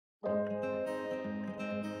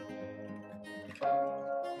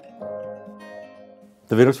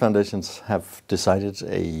The Velux Foundations have decided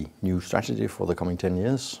a new strategy for the coming 10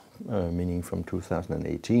 years, meaning from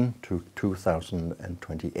 2018 to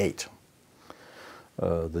 2028.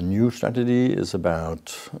 The new strategy is about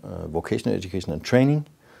vocational education and training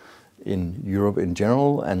in Europe in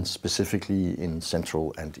general, and specifically in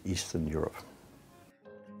Central and Eastern Europe.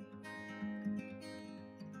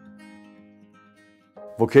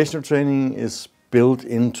 Vocational training is built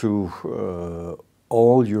into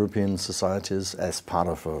all European societies as part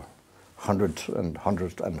of a hundreds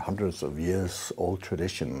of years old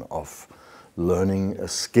tradition of learning a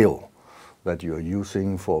skill that you're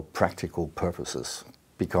using for practical purposes.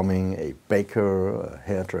 Becoming a baker, a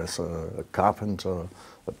hairdresser, a carpenter,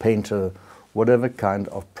 a painter, whatever kind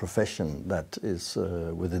of profession that is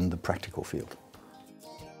within the practical field.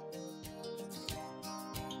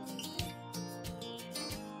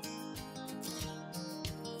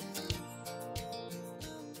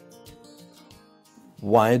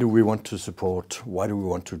 Why do we want to support, why do we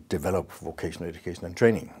want to develop vocational education and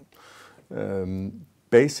training?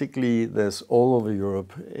 Basically, there's all over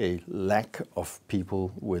Europe a lack of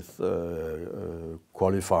people with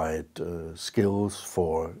qualified skills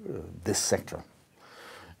for this sector.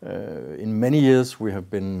 In many years we have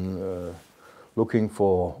been looking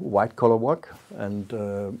for white-collar work,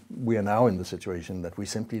 and we are now in the situation that we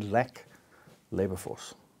simply lack labor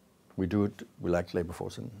force. We lack labor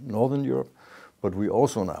force in Northern Europe, but we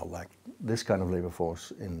also now lack this kind of labor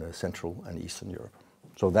force in Central and Eastern Europe.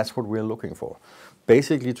 So that's what we're looking for.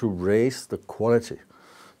 Basically to raise the quality,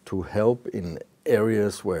 to help in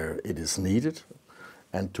areas where it is needed,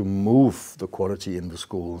 and to move the quality in the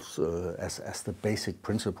schools as the basic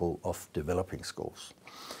principle of developing schools.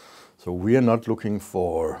 So we are not looking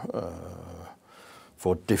for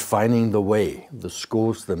defining the way. The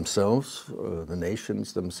schools themselves, the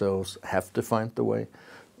nations themselves have defined the way.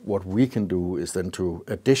 What we can do is then to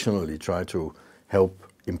additionally try to help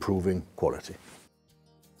improving quality.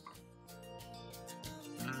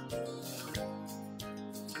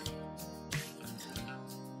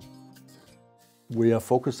 We are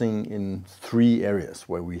focusing in 3 areas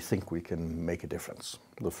where we think we can make a difference.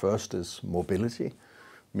 The first is mobility,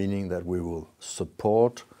 meaning that we will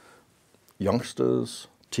support youngsters,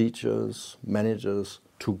 teachers, managers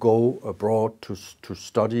to go abroad to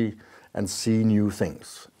study and see new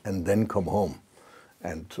things, and then come home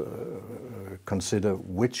and consider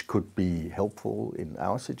which could be helpful in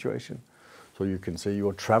our situation. So you can say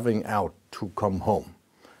you're traveling out to come home,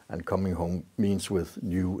 and coming home means with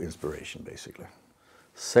new inspiration, basically.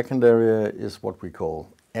 Second area is what we call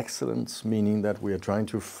excellence, meaning that we are trying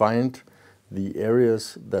to find the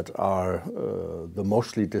areas that are the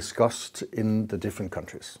mostly discussed in the different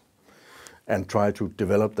countries and try to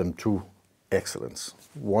develop them to excellence.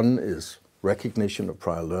 One is recognition of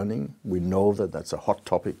prior learning. We know that that's a hot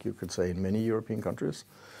topic, you could say, in many European countries.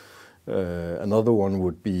 Another one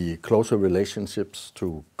would be closer relationships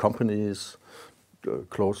to companies,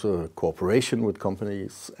 closer cooperation with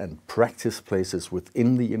companies, and practice places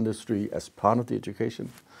within the industry as part of the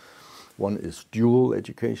education. One is dual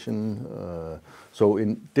education. So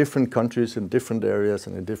in different countries, in different areas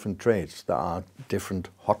and in different trades, there are different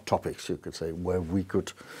hot topics, you could say, where we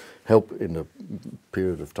could help in a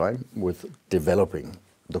period of time with developing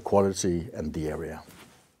the quality and the area.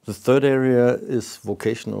 The third area is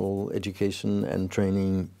vocational education and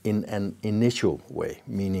training in an initial way,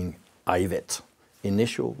 meaning IVET.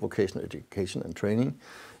 Initial vocational education and training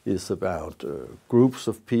is about groups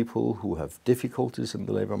of people who have difficulties in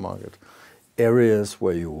the labor market, areas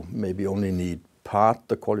where you maybe only need part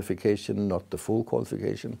the qualification, not the full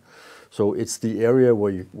qualification. So it's the area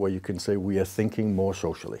where you can say we are thinking more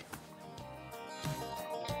socially.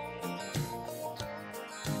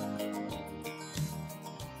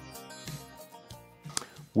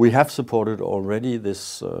 We have supported already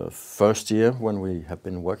this first year when we have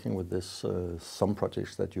been working with this, some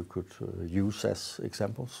projects that you could use as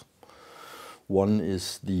examples. One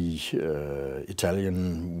is the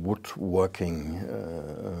Italian woodworking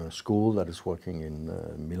school that is working in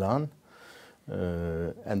Milan.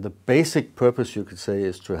 And the basic purpose, you could say,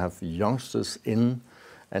 is to have youngsters in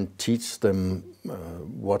and teach them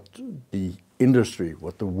what the industry,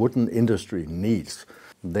 what the wooden industry needs.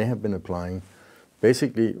 They have been applying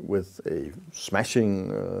basically with a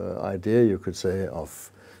smashing idea, you could say,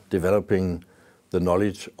 of developing the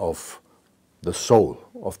knowledge of the soul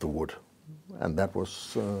of the wood. And that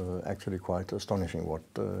was actually quite astonishing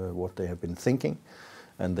what they have been thinking.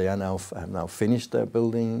 And they are have now finished their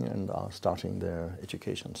building and are starting their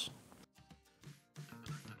educations.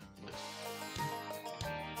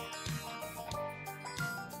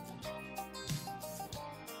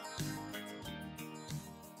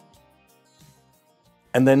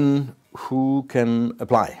 And then who can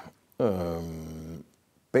apply?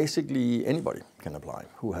 Basically anybody can apply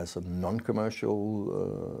who has a non-commercial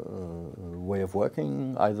way of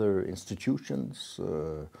working, either institutions,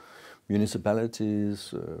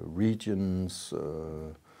 municipalities, regions,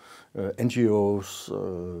 NGOs,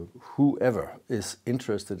 whoever is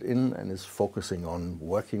interested in and is focusing on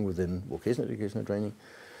working within vocational education and training,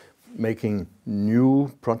 making new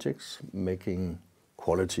projects, making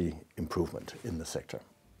quality improvement in the sector.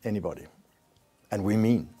 Anybody. And we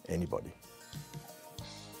mean anybody.